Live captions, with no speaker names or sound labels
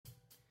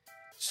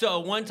So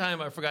one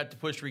time I forgot to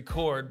push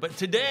record, but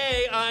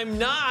today I'm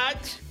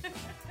not,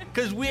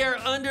 because we are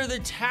under the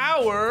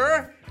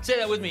tower. Say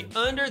that with me.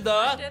 Under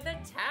the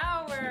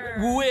tower.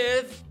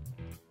 With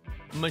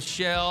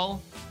Michelle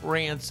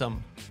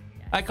Ransom.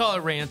 Yes. I call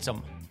her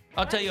Ransom.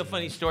 I'll tell you a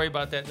funny story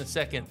about that in a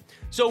second.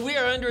 So we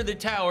are under the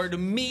tower to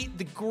meet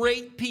the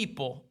great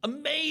people,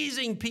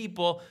 amazing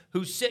people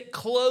who sit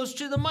close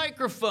to the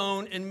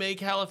microphone and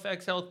make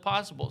Halifax Health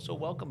possible. So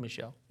welcome,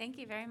 Michelle. Thank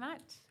you very much.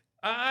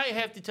 I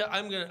have to tell,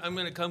 I'm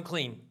gonna come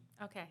clean.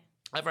 Okay.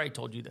 I've already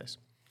told you this.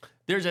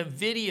 There's a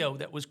video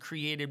that was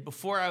created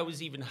before I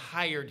was even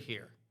hired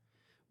here,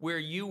 where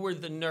you were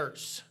the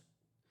nurse.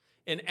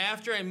 And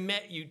after I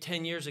met you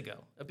 10 years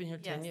ago, I've been here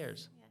 10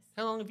 years. Yes.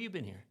 How long have you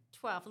been here?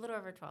 12, a little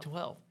over 12.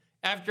 12.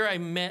 After I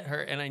met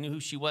her and I knew who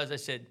she was, I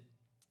said,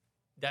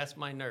 that's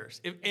my nurse.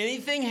 If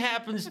anything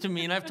happens to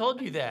me, and I've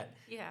told you that,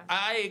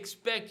 I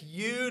expect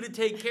you to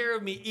take care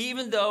of me,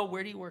 even though,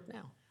 where do you work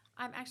now?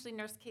 I'm actually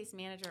nurse case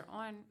manager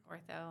on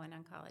ortho and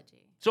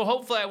oncology. So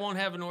hopefully I won't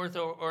have an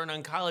ortho or an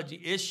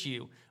oncology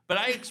issue, but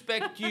I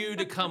expect you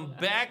to come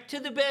back to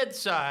the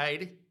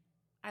bedside.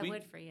 I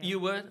would for you. You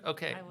would?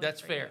 Okay,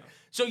 that's fair. You.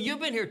 So you've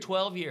been here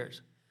 12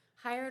 years.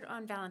 Hired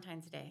on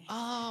Valentine's Day.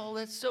 Oh,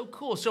 that's so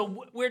cool. So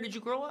where did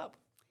you grow up?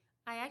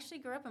 I actually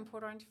grew up in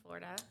Port Orange,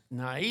 Florida.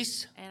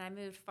 Nice. And I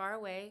moved far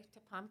away to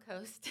Palm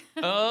Coast.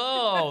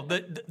 Oh,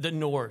 the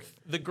north,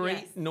 the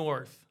great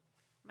north.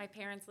 My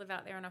parents live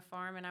out there on a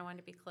farm, and I wanted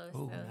to be close.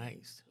 Oh, so,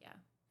 nice. Yeah.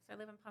 So I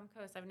live in Palm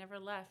Coast. I've never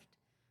left.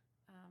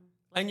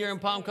 And you're in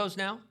Palm Coast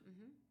now?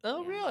 Mm-hmm.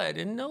 Oh, really? I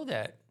didn't know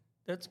that.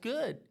 That's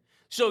good.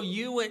 So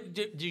you went,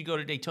 did you go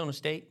to Daytona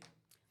State?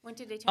 Went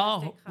to Daytona State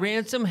College.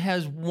 Ransom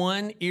has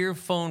one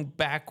earphone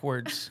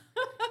backwards.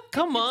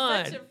 Come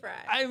on. Such a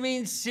brat. I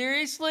mean,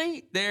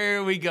 seriously?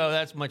 There we go.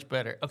 That's much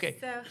better.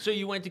 Okay. So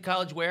you went to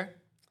college where?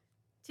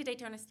 To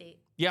Daytona State.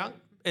 Yeah.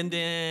 And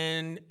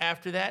then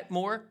after that,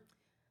 more?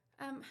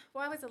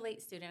 Well, I was a late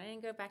student. I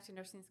didn't go back to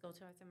nursing school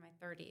until I was in my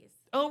 30s.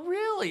 Oh,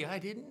 really? I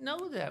didn't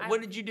know that.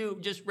 What did you do?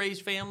 Just raise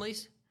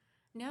families?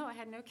 No, I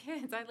had no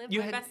kids. I lived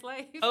my best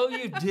life. Oh,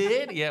 you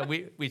did? Yeah,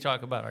 we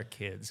talk about our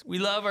kids. We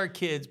love our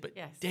kids, but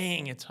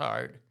dang, it's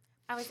hard.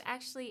 I was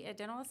actually a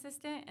dental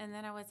assistant, and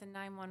then I was a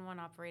 911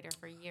 operator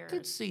for years. I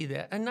could see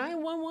that. A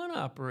 911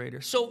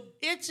 operator. So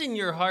it's in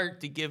your heart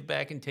to give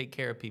back and take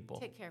care of people.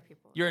 Take care of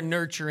people. You're a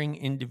nurturing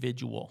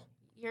individual.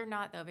 You're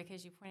not, though,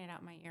 because you pointed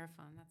out my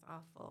earphone. That's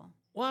awful.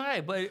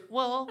 Why?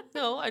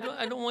 No, I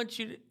don't want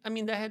you to. I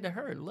mean, that had to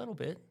hurt a little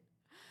bit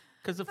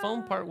because the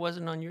phone part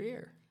wasn't on your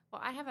ear. Well,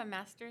 I have a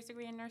master's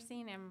degree in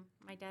nursing, and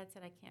my dad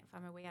said I can't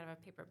find my way out of a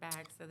paper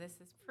bag, so this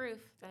is proof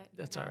that...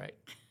 That's all right.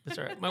 That's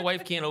all right. My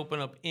wife can't open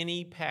up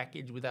any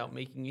package without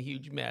making a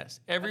huge mess.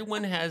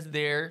 Everyone has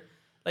their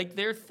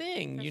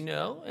thing, you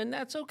know, and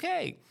that's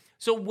okay.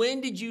 So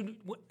when did you...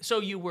 So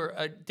you were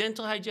a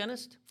dental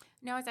hygienist?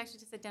 No, I was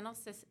actually just a dental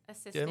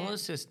assistant. Dental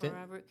assistant.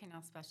 Or a root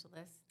canal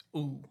specialist.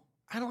 Ooh,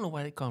 I don't know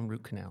why they call them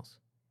root canals.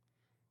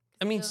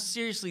 I mean,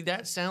 seriously,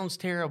 that sounds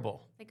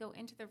terrible. They go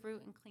into the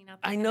root and clean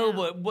out the I know,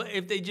 but what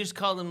if they just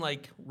call them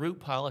like root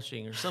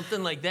polishing or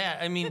something like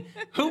that? I mean,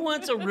 who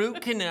wants a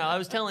root canal? I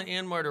was telling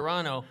Ann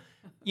Martirano,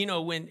 you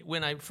know,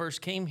 when I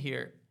first came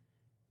here,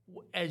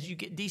 as you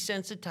get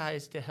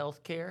desensitized to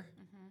healthcare,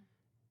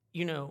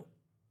 you know,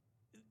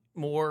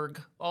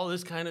 morgue, all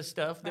this kind of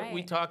stuff that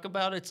we talk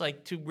about, it's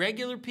like to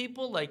regular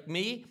people like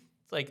me,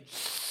 it's like...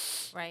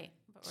 Right.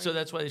 So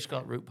that's why they just call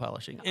it root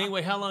polishing.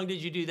 Anyway, how long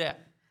did you do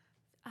that?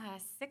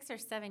 6 or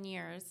 7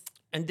 years.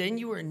 And then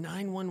you were a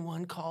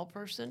 911 call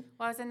person?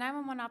 Well, I was a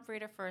 911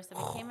 operator first.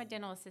 I became a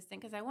dental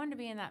assistant because I wanted to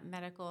be in that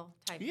medical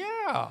type.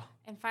 Yeah.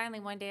 And finally,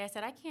 one day I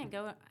said, I can't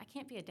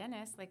be a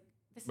dentist. Like,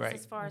 this is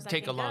as far as I can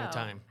Take a long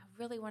time. I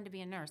really wanted to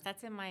be a nurse.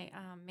 That's in my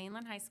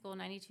Mainland High School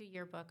 92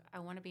 yearbook. I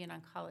want to be an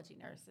oncology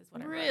nurse is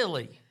what I wrote.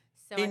 Really?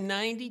 So in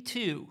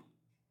 92?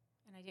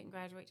 And I didn't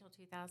graduate till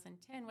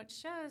 2010, which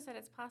shows that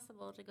it's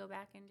possible to go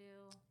back and do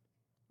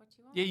what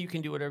you want. Yeah, you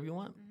can do whatever you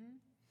want.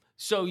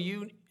 So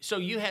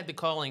you had the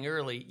calling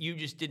early. You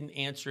just didn't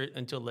answer it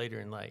until later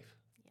in life.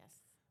 Yes.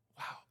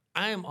 Wow.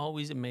 I am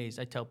always amazed.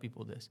 I tell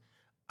people this.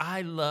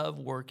 I love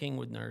working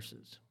with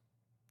nurses.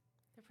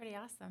 They're pretty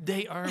awesome.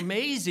 They are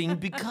amazing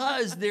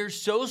because they're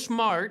so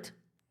smart.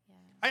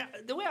 Yeah.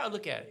 The way I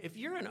look at it, if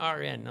you're an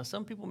RN, now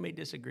some people may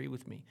disagree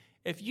with me.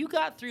 If you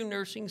got through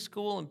nursing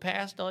school and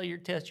passed all your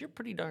tests, you're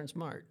pretty darn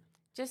smart.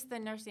 Just the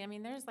nursing. I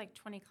mean, there's like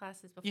 20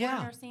 classes before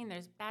nursing.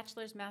 There's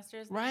bachelor's,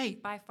 master's.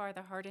 Right. By far,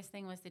 the hardest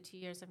thing was the 2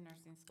 years of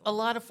nursing school. A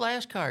lot of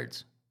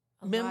flashcards.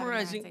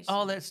 Memorizing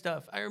all that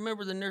stuff. I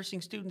remember the nursing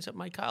students at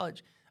my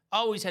college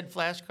always had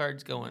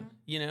flashcards going,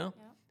 you know?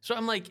 Yeah. So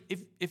I'm like,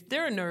 if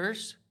they're a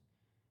nurse,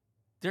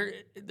 they're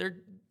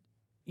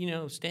you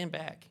know, stand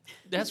back.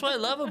 That's what I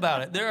love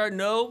about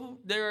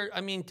it.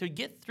 I mean, to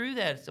get through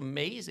that, it's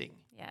amazing.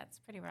 Yeah, it's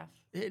pretty rough.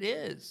 It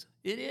is.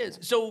 It is.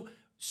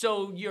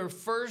 So your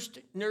first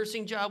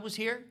nursing job was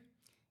here?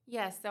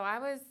 Yes. So I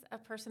was a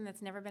person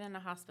that's never been in a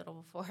hospital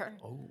before.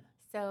 Oh.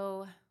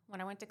 So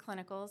when I went to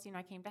clinicals, you know,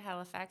 I came to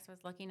Halifax. I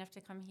was lucky enough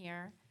to come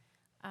here.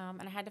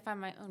 And I had to find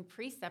my own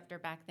preceptor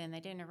back then. They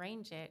didn't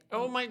arrange it.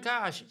 Oh my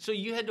gosh. So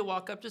you had to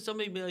walk up to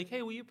somebody and be like,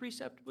 hey, will you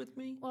precept with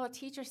me? Well, a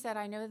teacher said,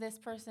 I know this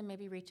person,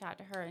 maybe reach out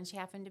to her. And she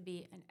happened to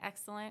be an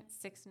excellent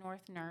 6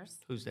 North nurse.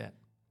 Who's that?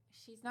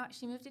 She's not,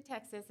 she moved to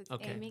Texas. It's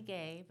Okay. Amy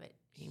Gay, but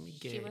Amy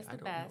she Gay. was the I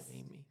don't best. know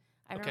Amy.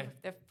 I Okay. remember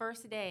the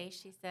first day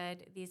she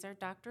said, these are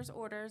doctor's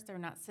orders. They're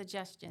not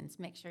suggestions.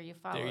 Make sure you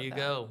follow them. There you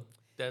go.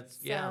 That's,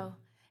 yeah.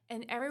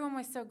 And everyone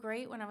was so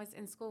great when I was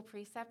in school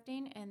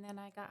precepting, and then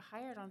I got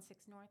hired on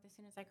 6 North as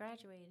soon as I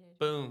graduated.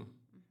 Boom.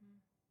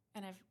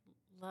 And I've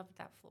loved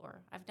that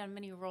floor. I've done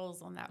many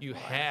roles on that You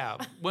floor.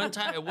 have.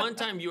 At one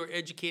time, you were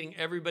educating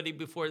everybody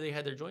before they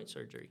had their joint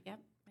surgery. Yep.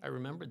 I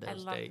remember those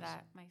days. I love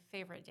that. My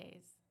favorite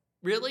days.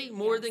 Really?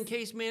 More Yes. than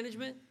case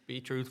management?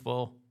 Be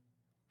truthful.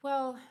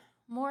 Well,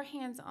 more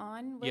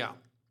hands-on. Yeah.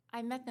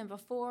 I met them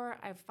before.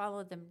 I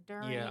followed them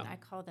during. Yeah. I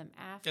called them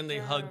after. And they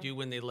hugged you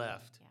when they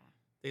left. Yeah.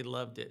 They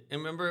loved it. And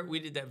remember, we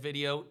did that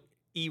video,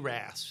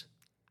 ERAS.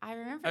 I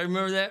remember. I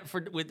remember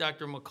that with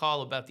Dr.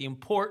 McCall about the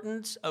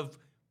importance of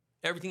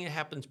everything that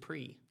happens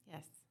pre.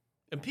 Yes.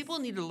 And people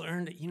need to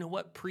learn that, you know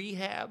what,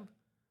 prehab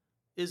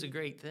is a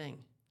great thing.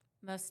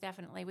 Most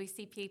definitely. We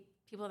see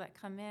people that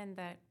come in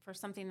that for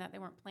something that they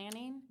weren't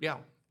planning, Yeah.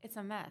 it's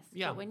a mess.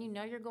 Yeah. But when you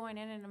know you're going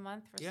in a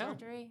month for Yeah.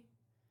 surgery,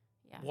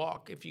 yeah.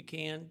 Walk if you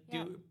can.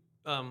 Yeah. Do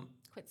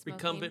Quit smoking.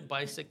 recumbent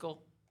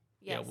bicycle.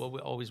 Yes. Yeah, well, we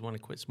always want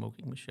to quit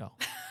smoking, Michelle.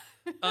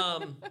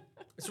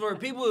 So for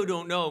people who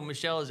don't know,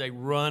 Michelle is a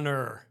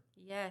runner.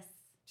 Yes.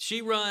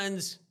 She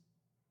runs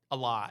a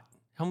lot.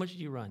 How much do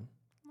you run?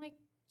 Like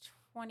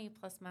 20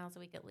 plus miles a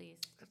week at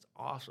least. That's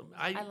awesome.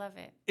 I love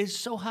it. It's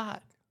so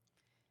hot.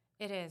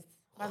 It is.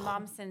 My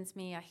mom sends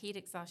me a heat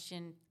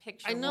exhaustion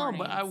picture. I know,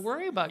 but I warnings.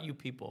 worry about you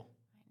people.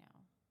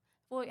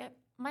 I know. Well,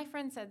 my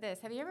friend said this.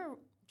 Have you ever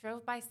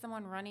drove by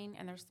someone running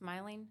and they're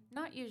smiling?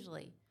 Not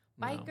usually.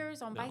 No,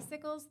 Bikers on no.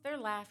 bicycles, they're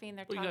laughing,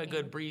 they're Well, you talking. got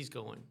a good breeze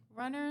going.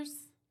 Runners,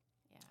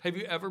 Have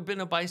you ever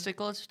been a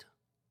bicyclist?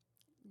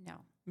 no.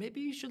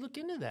 Maybe you should look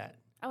into that.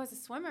 I was a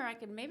swimmer. I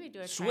could maybe do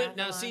a Swim.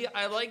 Now, triathlon. see,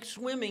 I like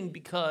swimming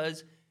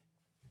because,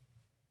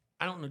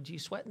 I don't know, do you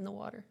sweat in the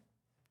water?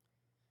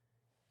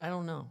 I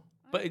don't know.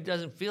 But it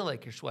doesn't feel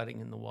like you're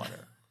sweating in the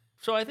water.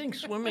 So I think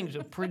swimming's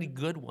a pretty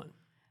good one.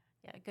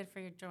 Yeah, good for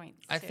your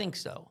joints. I too. think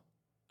so.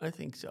 I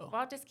think so.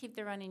 Well, I'll just keep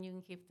the running. You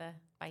can keep the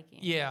biking.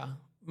 Yeah.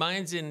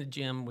 Mine's in the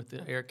gym with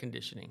the air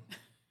conditioning.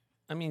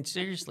 I mean,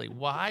 seriously,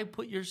 why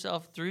put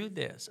yourself through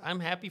this? I'm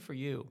happy for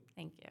you.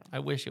 Thank you. I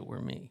wish it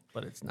were me,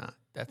 but it's not.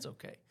 That's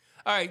okay.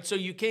 All right, so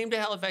you came to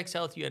Halifax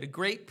Health. You had a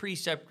great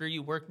preceptor.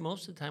 You worked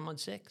most of the time on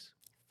 6.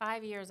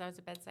 5 years I was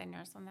a bedside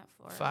nurse on that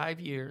floor. 5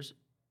 years.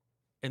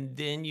 And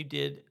then you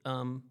did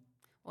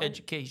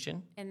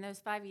education. In those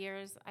 5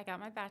 years, I got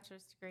my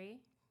bachelor's degree,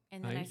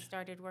 and then I Nice.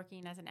 started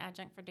working as an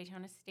adjunct for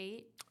Daytona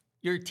State.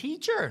 You're a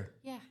teacher.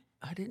 Yeah.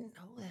 I didn't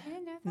know that. You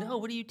didn't know that? No,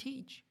 what do you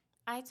teach?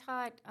 I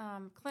taught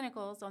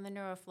clinicals on the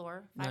neuro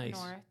floor, 5 Nice.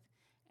 North,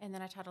 and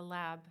then I taught a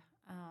lab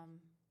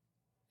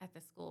at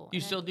the school. You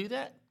And still do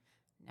that?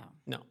 No.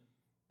 No.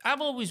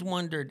 I've always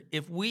wondered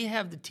if we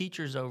have the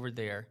teachers over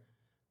there.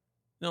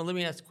 No, let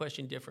me ask the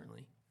question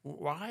differently.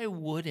 Why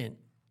wouldn't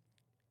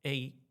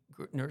a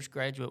nurse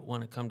graduate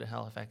want to come to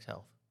Halifax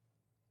Health?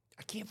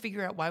 I can't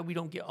figure out why we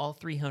don't get all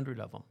 300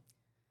 of them.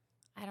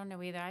 I don't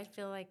know either. I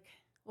feel like,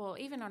 well,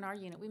 even on our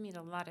unit, we meet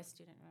a lot of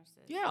student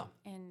nurses. Yeah.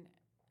 And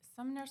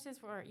some nurses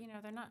were,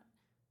 they're not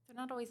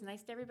always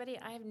nice to everybody.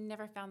 I have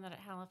never found that at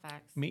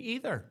Halifax. Me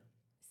either.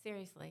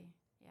 Seriously.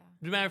 Yeah.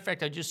 As a matter of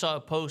fact, I just saw a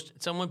post.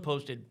 Someone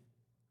posted,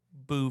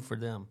 boo for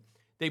them.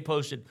 They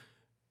posted,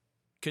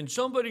 can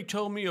somebody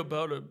tell me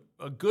about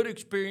a good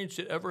experience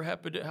that ever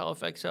happened at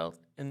Halifax Health?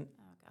 And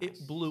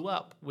it blew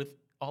up with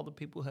all the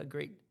people who had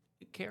great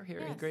care here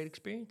and Yes. great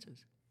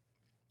experiences.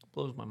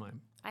 Blows my mind.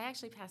 I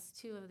actually passed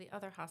 2 of the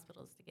other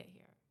hospitals to get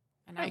here.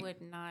 And Right. I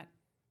would not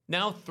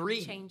Now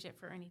 3. change it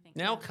for anything.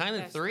 Now Yeah, kinda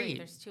there's 3.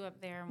 There's 2 up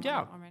there and 1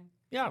 Yeah. in Ormond.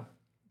 Yeah,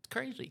 it's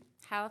crazy.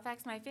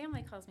 Halifax, my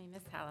family calls me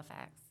Miss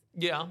Halifax.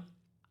 Yeah.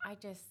 I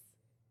just,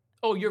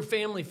 Oh, your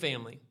family.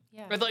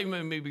 yeah. I thought you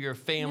meant maybe your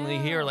family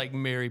here, No. like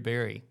Mary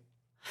Berry.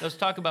 Let's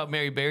talk about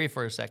Mary Berry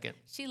for a second.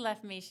 She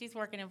left me. She's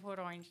working in Port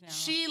Orange now.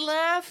 She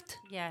left?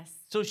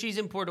 Yes. So she's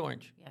in Port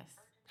Orange. Yes.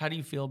 How do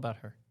you feel about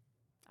her?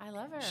 I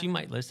love her. She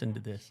might listen to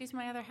this. She's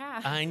my other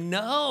half. I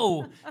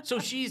know. So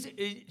she's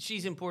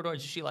in Port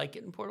Orange. Does she like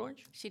it in Port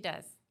Orange? She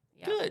does.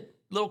 Yeah. Good.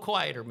 A little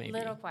quieter, maybe.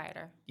 Little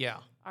quieter.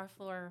 Yeah. Our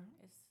floor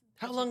is.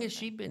 How such a long good has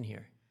she thing. been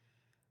here?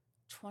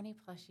 20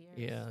 plus years.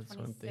 Yeah, that's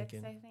what I'm 26,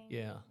 thinking. I think.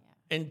 Yeah.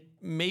 And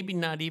maybe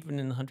not even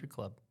in the 100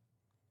 Club.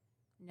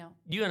 No.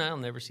 You and I will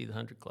never see the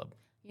 100 Club.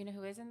 You know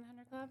who is in the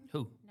 100 Club?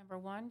 Who? Number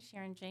 1,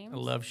 Sharon James. I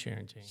love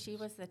Sharon James. She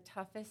was the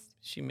toughest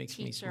She makes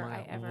me teacher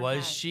smile. I ever Was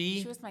had.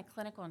 she? She was my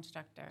clinical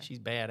instructor. She's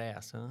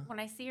badass, huh? When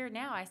I see her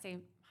now, I say,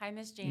 hi,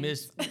 Miss James.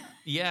 Miss,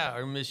 yeah,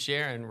 or Miss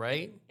Sharon,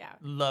 right? Yeah.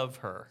 Love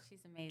her.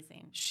 She's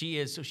amazing. She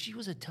is. So she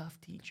was a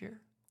tough teacher?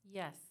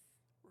 Yes.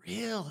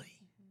 Really?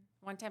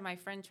 One time my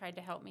friend tried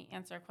to help me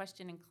answer a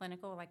question in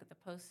clinical, like at the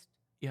post,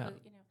 Yeah.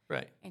 you know,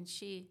 Right. and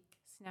she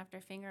snapped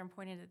her finger and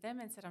pointed at them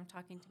and said, I'm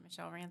talking to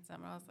Michelle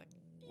Ransom. And I was like,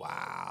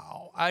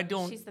 Wow. I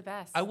don't. She's the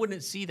best. I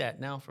wouldn't see that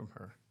now from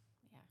her.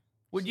 Yeah.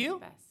 Would She's you? The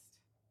best.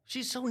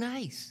 She's so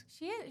nice.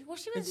 She is. Well,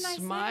 she was And nice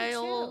then,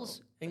 smiles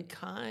too. and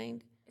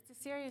kind. It's a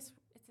serious.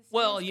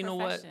 Well, you know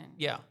what? profession.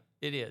 Yeah,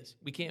 it is.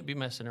 We can't be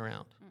messing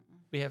around.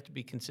 We have to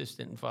be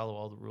consistent and follow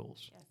all the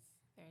rules. Yes.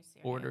 Very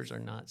serious. Orders are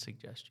not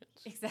suggestions.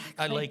 Exactly.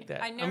 I like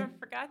that. I never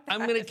forgot that.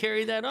 I'm going to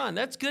carry that on.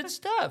 That's good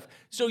stuff.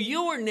 So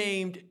you were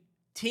named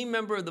Team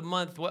Member of the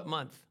Month. What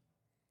month?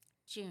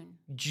 June.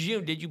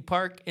 June. Did you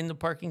park in the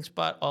parking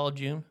spot all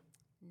June?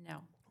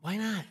 No. Why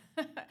not?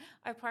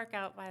 I park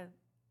out by.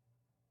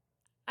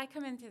 I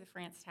come in through the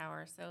France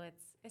Tower, so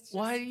it's. Just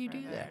Why do you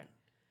do further. that?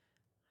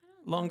 I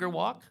don't Longer know.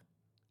 walk?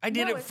 I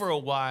did No, it for a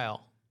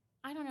while.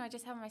 I don't know. I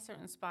just have my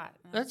certain spot.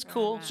 and That's where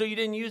cool. I'm at. So you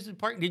didn't use the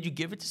park? Did you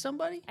give it to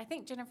somebody? I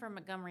think Jennifer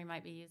Montgomery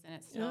might be using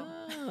it still.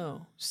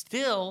 Oh,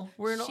 still,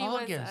 we're in she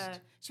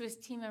August. she was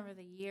team member of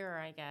the year,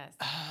 I guess.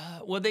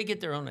 Well, they get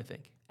their own, I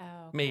think. Oh,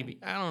 okay. Maybe.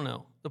 I don't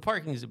know. The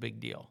parking is a big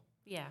deal.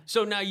 Yeah.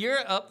 So now you're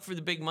up for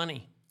the big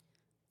money.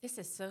 This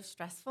is so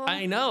stressful.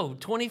 I know.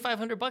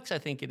 $2,500, I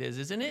think it is,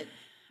 isn't it?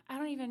 I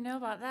don't even know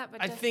about that,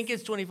 but I think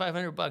it's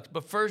 $2,500.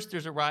 But first,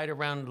 there's a ride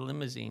around the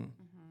limousine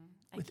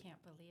I can't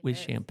believe with it.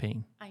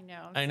 champagne. I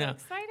know. I know. So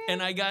excited.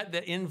 And I got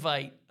the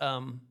invite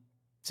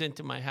sent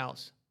to my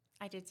house.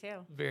 I did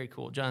too. Very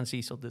cool. John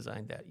Cecil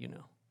designed that, you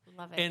know.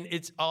 Love it. And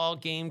it's all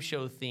game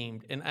show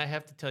themed. And I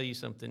have to tell you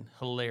something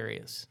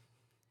hilarious.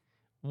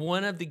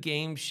 One of the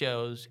game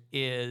shows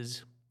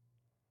is,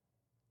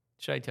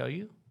 should I tell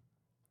you?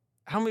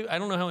 How many? I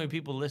don't know how many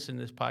people listen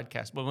to this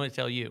podcast, but I'm going to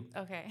tell you.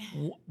 Okay.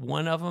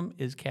 One of them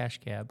is Cash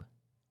Cab.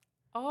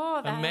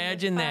 Oh, that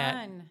Imagine that.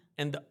 fun.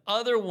 And the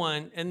other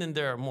one, and then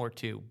there are more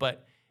too,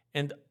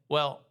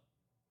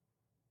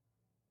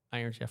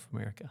 Iron Chef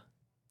America.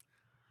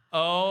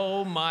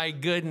 Oh my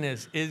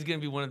goodness. It is going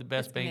to be one of the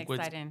best It's gonna be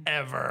banquets exciting.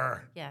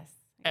 ever. Yes.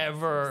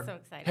 Ever. I'm so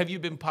excited. Have you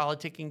been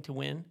politicking to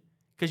win?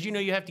 Because you know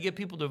you have to get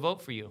people to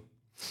vote for you.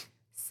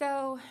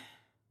 So,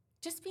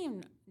 just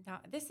being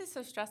this is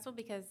so stressful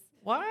because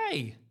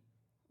Why?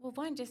 well,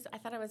 I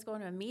thought I was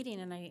going to a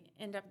meeting and I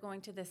end up going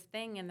to this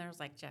thing and there's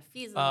like Jeff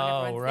Fiesel and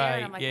Oh, everyone's right. there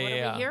and I'm like, what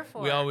are we here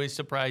for? We always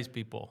surprise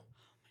people.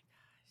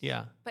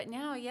 Yeah. But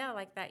now, yeah,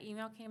 like that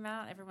email came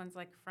out, everyone's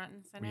like front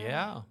and center.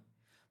 Yeah.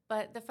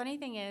 But the funny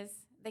thing is,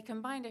 they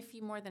combined a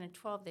few more than a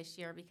 12 this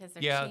year because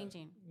they're Yeah.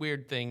 changing.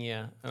 Weird thing.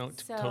 Yeah. I don't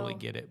totally So-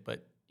 get it,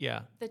 but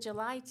yeah. The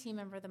July team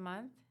member of the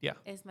month Yeah.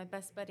 is my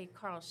best buddy,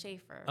 Carl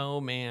Schaefer. Oh,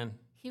 man.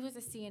 He was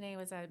a CNA,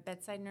 was a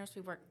bedside nurse.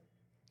 We worked.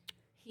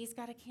 He's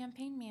got a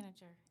campaign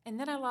manager. And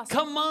then I lost.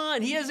 Come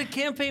on. He has a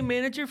campaign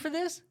manager for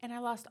this? And I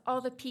lost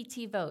all the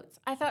PT votes.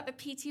 I thought the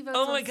PT votes.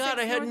 Oh, my on God.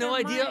 6 I had no were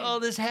idea mine. all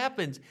this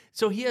happens.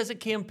 So he has a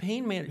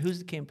campaign manager. Who's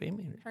the campaign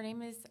manager? Her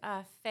name is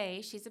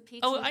Faye. She's a PT.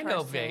 Oh, I know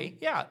person. Faye.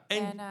 Yeah.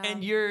 And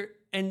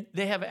And,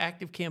 they have an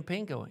active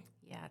campaign going.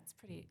 Yeah, it's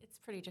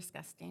pretty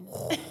disgusting.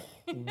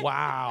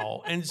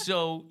 Wow. And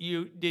so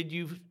did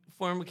you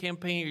form a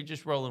campaign or you're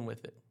just rolling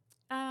with it?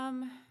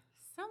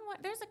 Somewhat.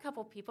 There's a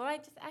couple people. I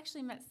just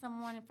actually met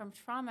someone from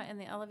trauma in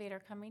the elevator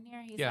coming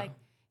here. He's Yeah. like,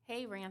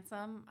 "Hey,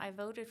 Ransom, I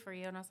voted for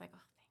you," and I was like, "Oh,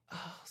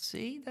 thank Oh,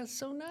 see, that's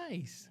so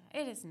nice.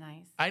 you." It is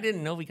nice. I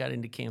didn't know we got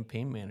into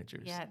campaign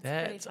managers. Yeah, it's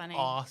pretty That's funny.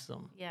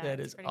 awesome. Yeah, that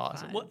it's is pretty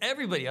awesome. fun. Well,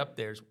 everybody up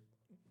there's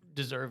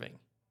deserving.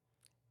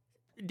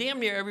 Damn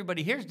near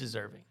everybody here's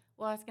deserving.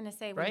 Well, I was gonna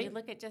say when you Right?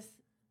 look at just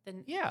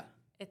the, Yeah.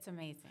 it's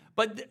amazing.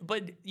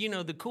 But you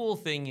know the cool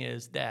thing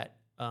is that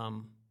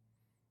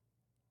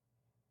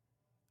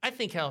I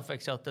think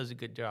Halifax Health does a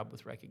good job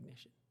with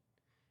recognition.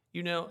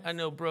 You know, I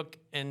know Brooke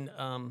and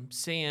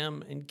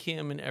Sam and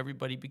Kim and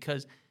everybody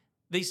because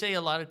they say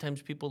a lot of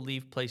times people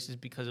leave places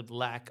because of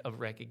lack of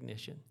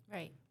recognition.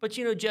 Right. But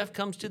you know, Jeff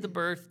comes to the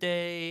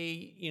birthday.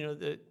 You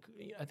know,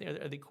 I think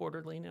are they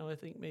quarterly now? I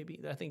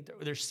think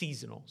they're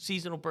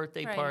seasonal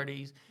birthday Right.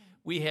 parties.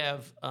 We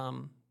have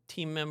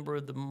team member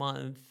of the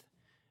month.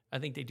 I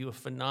think they do a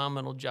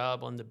phenomenal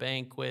job on the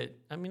banquet.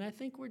 I mean, I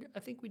think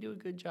we do a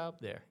good job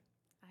there.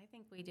 I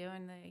think we do,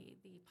 and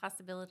the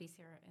possibilities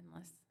here are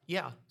endless.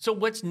 Yeah. So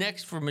what's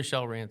next for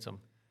Michelle Ransom?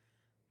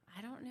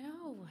 I don't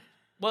know.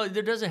 Well,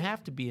 there doesn't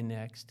have to be a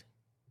next.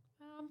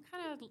 I'm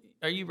kind of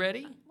Are you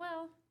ready?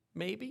 well.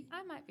 Maybe.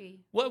 I might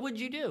be. What would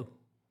you do?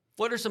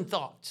 What are some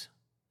thoughts?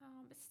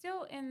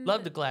 Still in.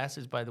 Love the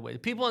glasses, by the way. The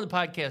people on the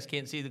podcast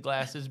can't see the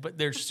glasses, but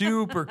they're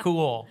super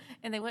cool.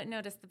 And they wouldn't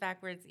notice the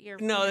backwards ear.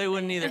 No, they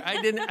wouldn't either.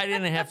 I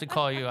didn't have to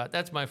call you out.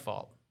 That's my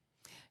fault.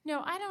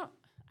 No, I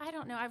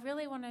don't know. I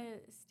really want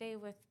to stay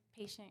with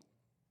patient.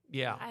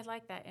 Yeah. I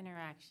like that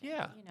interaction.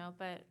 Yeah. You know,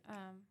 but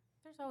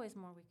there's always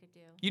more we could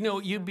do. You know,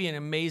 you'd be an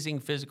amazing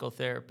physical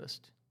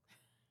therapist.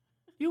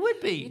 You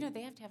would be. You know,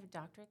 they have to have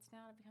doctorates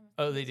now to become.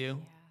 Oh, they do?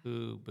 Yeah.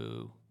 Boo,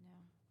 boo. No.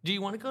 Do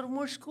you want to go to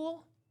more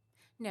school?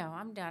 No,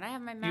 I'm done. I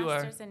have my You are.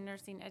 master's in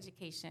nursing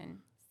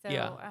education. So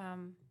Yeah.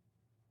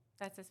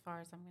 that's as far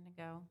as I'm going to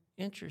go.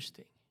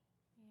 Interesting.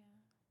 Yeah.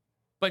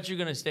 But you're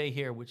going to stay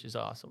here, which is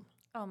awesome.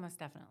 Oh, most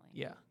definitely.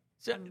 Yeah.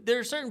 So there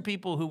are certain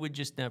people who would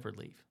just never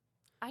leave.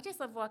 I just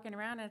love walking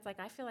around, and it's like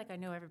I feel like I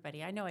know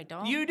everybody. I know I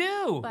don't. You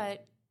do.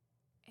 But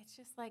it's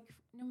just like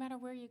no matter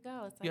where you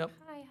go, it's like Yep.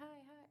 hi, hi,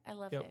 hi. I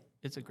love Yep. it.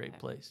 It's a I love great it.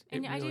 place.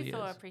 And It I really do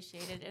feel is.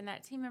 appreciated. And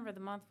that team member of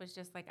the month was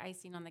just like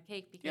icing on the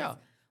cake because Yeah.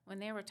 when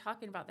they were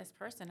talking about this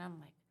person, I'm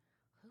like,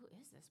 who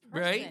is this person?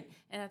 Right?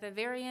 And at the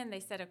very end,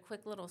 they said a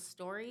quick little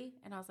story,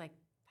 and I was like,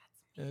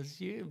 that's me.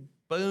 That's you.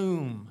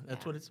 Boom.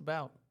 That's Yeah. what it's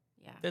about.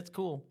 Yeah, That's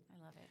cool.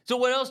 I love it. So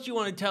what else do you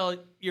want to tell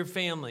your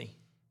family,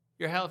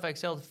 your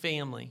Halifax Health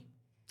family?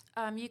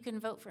 You can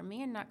vote for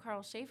me and not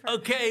Carl Schaefer.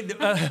 Okay,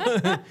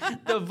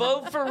 the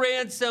vote for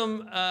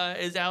Ransom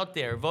is out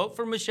there. Vote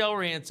for Michelle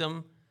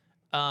Ransom.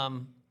 I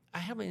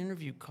haven't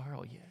interviewed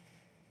Carl yet.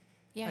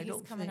 Yeah, I he's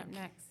don't coming up think.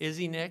 next. Is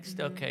he next?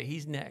 Okay,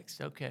 he's next.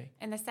 Okay.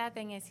 And the sad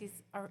thing is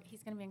he's going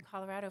to be in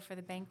Colorado for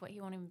the banquet.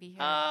 He won't even be here.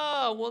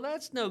 Oh, well,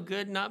 that's no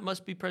good. Not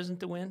must be present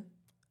to win.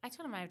 I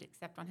told him I would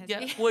accept on his Yeah,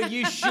 behalf. well,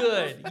 you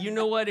should. You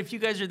know what? If you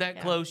guys are that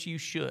Yeah. close, you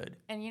should.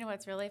 And you know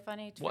what's really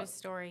funny? True What?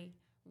 story.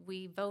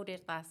 We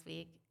voted last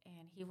week,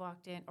 and he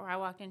walked in, or I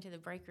walked into the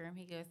break room.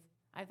 He goes,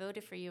 I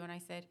voted for you. And I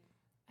said,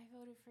 I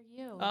voted for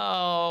you.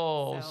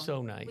 Oh,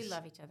 so nice. We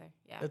love each other.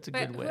 Yeah. That's a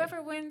but good way.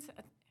 whoever wins,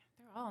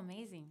 they're all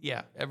amazing.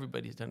 Yeah,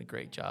 everybody's done a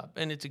great job.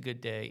 And it's a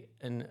good day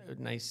and a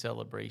nice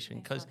celebration.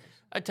 Nice Because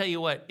celebration. I tell you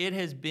what, it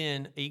has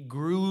been a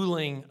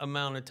grueling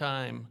amount of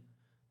time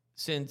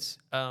since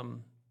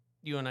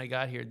you and I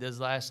got here. This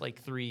last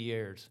like 3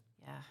 years.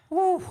 Yeah.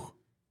 Woo!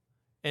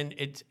 And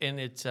it's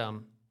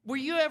were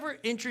you ever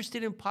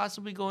interested in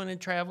possibly going and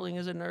traveling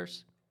as a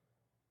nurse?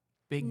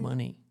 Big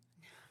money.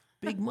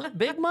 Big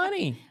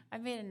money. I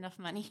made enough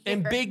money here.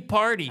 And big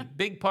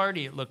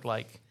party it looked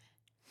like.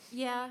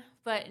 Yeah,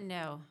 but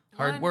no.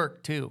 Hard One,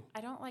 work too.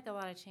 I don't like a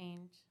lot of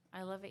change.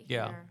 I love it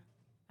Yeah. here.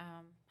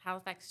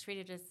 Halifax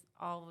treated us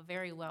all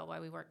very well while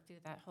we worked through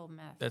that whole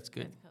mess. That's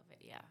good. With COVID,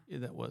 yeah. Yeah,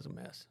 that was a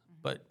mess.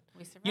 But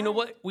We survived. you know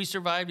what? We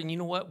survived, and you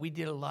know what? We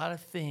did a lot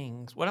of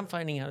things. What I'm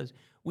finding out is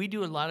we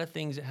do a lot of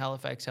things at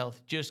Halifax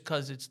Health just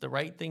because it's the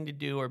right thing to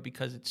do or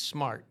because it's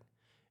smart.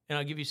 And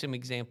I'll give you some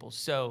examples.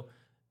 So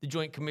the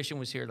Joint Commission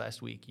was here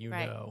last week, you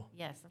Right. know.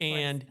 Yes, of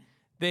And course.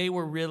 they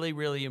were really,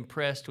 really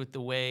impressed with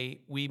the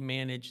way we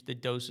managed the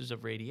doses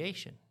of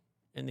radiation.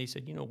 And they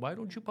said, why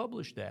don't you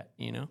publish that,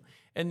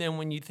 And then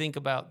when you think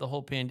about the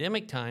whole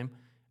pandemic time,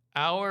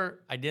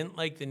 I didn't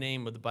like the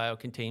name of the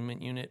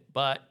biocontainment unit,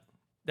 but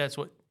that's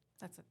what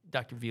That's a,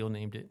 Dr. Veal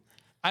named it.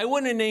 I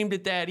wouldn't have named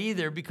it that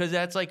either because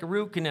that's like a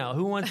root canal.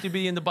 Who wants to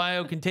be in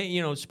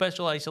the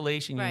special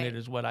isolation unit Right.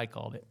 is what I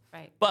called it.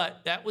 right.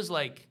 But that was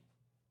like,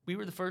 we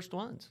were the first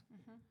ones.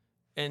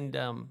 And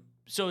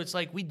so it's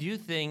like we do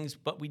things,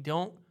 but we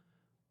don't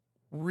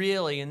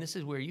really, and this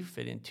is where you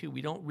fit in too,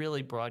 we don't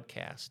really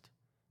broadcast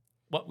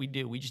what we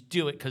do. We just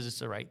do it because it's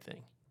the right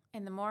thing.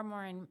 And the more and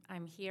more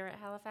I'm here at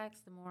Halifax,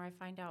 the more I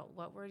find out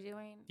what we're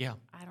doing. Yeah.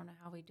 I don't know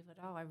how we do it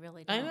all. I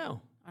really don't. I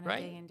know, On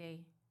right? a day and day.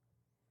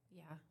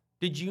 Yeah.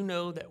 Did you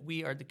know that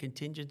we are the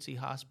contingency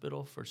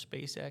hospital for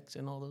SpaceX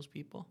and all those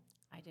people?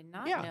 I did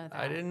not know that.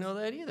 I didn't know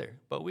that either,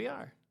 but we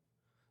are.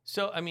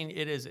 So, I mean,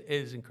 it is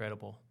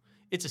incredible.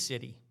 It's a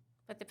city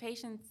But the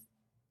patients,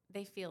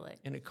 they feel it.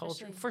 and a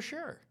culture, Especially for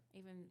sure.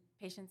 Even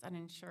patients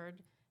uninsured,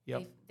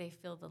 Yep. they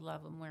feel the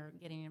love when we're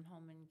getting them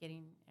home and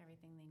getting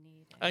everything they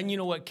need. And you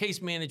know what?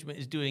 Case management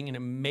is doing an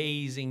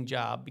amazing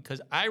job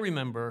because I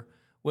remember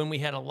when we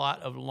had a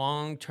lot of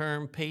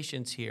long-term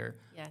patients here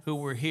Yes. who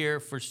were here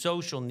for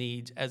social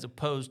needs as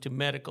opposed to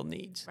medical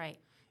needs. Right.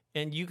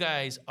 And you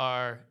guys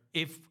are,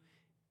 if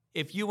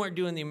you weren't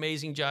doing the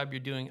amazing job you're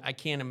doing, I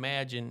can't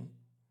imagine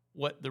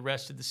what the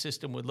rest of the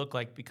system would look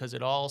like because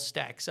it all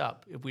stacks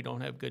up if we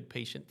don't have good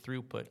patient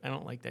throughput. I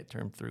don't like that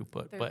term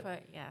throughput, but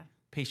Throughput, yeah.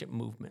 patient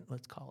movement,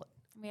 let's call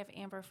it. We have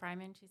Amber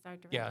Fryman. She's our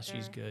director. Yeah,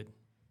 she's good.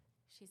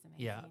 She's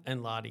amazing. Yeah,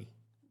 and Lottie.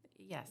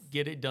 Yes.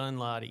 Get it done,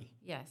 Lottie.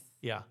 Yes.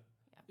 Yeah.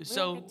 Yeah. We have a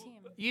So good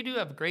team. you do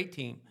have a great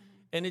team,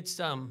 and it's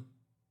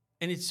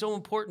so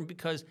important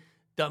because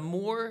the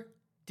more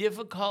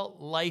difficult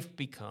life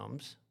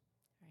becomes,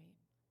 Right.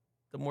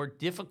 the more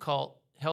difficult